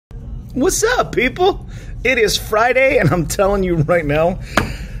What's up, people? It is Friday, and I'm telling you right now,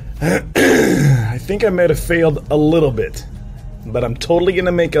 I think I might have failed a little bit, but I'm totally going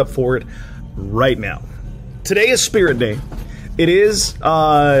to make up for it right now. Today is Spirit Day. It is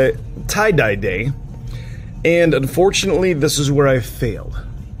tie-dye day, and unfortunately, this is where I failed.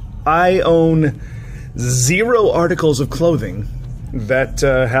 I own 0 articles of clothing that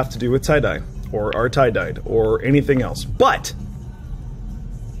have to do with tie-dye, or are tie-dyed, or anything else. But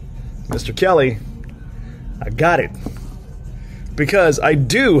Mr. Kelly, I got it. Because I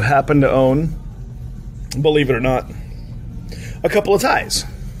do happen to own, believe it or not, a couple of ties.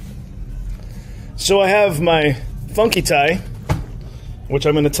 So I have my funky tie, which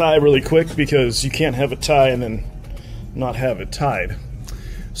I'm going to tie really quick because you can't have a tie and then not have it tied.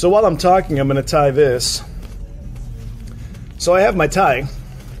 So while I'm talking, I'm going to tie this. So I have my tie.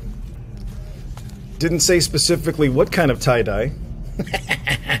 Didn't say specifically what kind of tie-dye.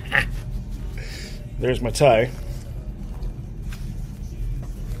 There's my tie.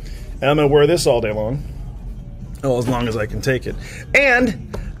 And I'm going to wear this all day long. Oh, as long as I can take it.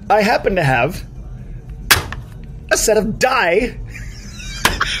 And I happen to have a set of dye.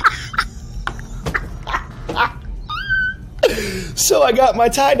 So I got my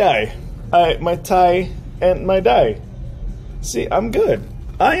tie-dye. My tie and my dye. See, I'm good.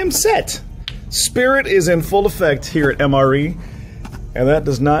 I am set. Spirit is in full effect here at MRE. And that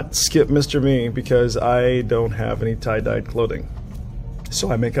does not skip Mr. Me because I don't have any tie-dyed clothing. So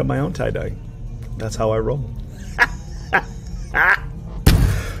I make up my own tie-dye. That's how I roll.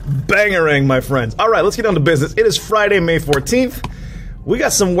 Bangarang, my friends. All right, let's get down to business. It is Friday, May 14th. We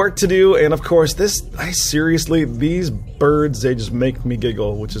got some work to do, and of course, seriously, these birds, they just make me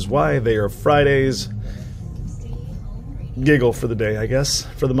giggle, which is why they are Fridays. Giggle for the day, I guess,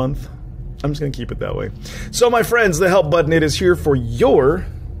 for the month. I'm just going to keep it that way. So, my friends, the help button, it is here for your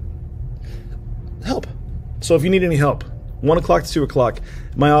help. So, if you need any help, 1 o'clock to 2 o'clock,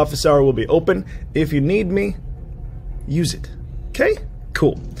 my office hour will be open. If you need me, use it. Okay?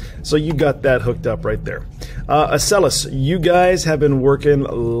 Cool. So, you got that hooked up right there. Acellus, you guys have been working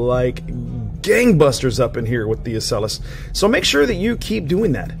like gangbusters up in here with the Acellus. So, make sure that you keep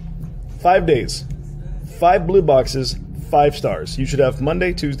doing that. 5 days. 5 blue boxes. 5 stars. You should have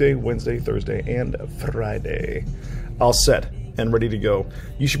Monday, Tuesday, Wednesday, Thursday, and Friday all set and ready to go.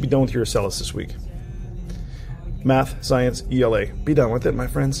 You should be done with your Acellus this week. Math, science, ELA. Be done with it, my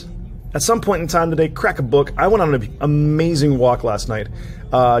friends. At some point in time today, crack a book. I went on an amazing walk last night,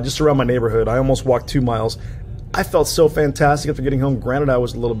 just around my neighborhood. I almost walked 2 miles. I felt so fantastic after getting home. Granted, I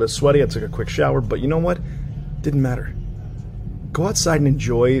was a little bit sweaty. I took a quick shower, but you know what? Didn't matter. Go outside and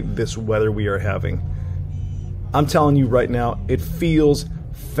enjoy this weather we are having. I'm telling you right now, it feels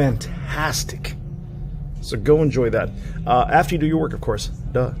fantastic. So go enjoy that. After you do your work, of course.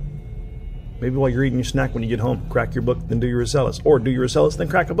 Duh. Maybe while you're eating your snack when you get home, crack your book, then do your Acellus. Or do your Acellus, then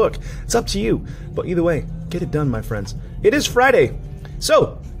crack a book. It's up to you. But either way, get it done, my friends. It is Friday.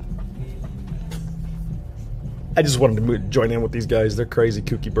 So, I just wanted to join in with these guys. They're crazy,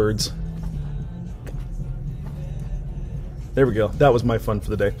 kooky birds. There we go. That was my fun for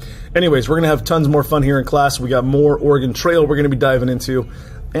the day. Anyways, we're going to have tons more fun here in class. We got more Oregon Trail we're going to be diving into.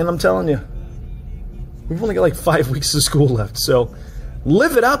 And I'm telling you, we've only got like 5 weeks of school left. So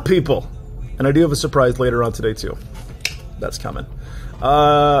live it up, people. And I do have a surprise later on today, too. That's coming.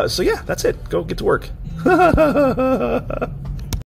 So yeah, that's it. Go get to work.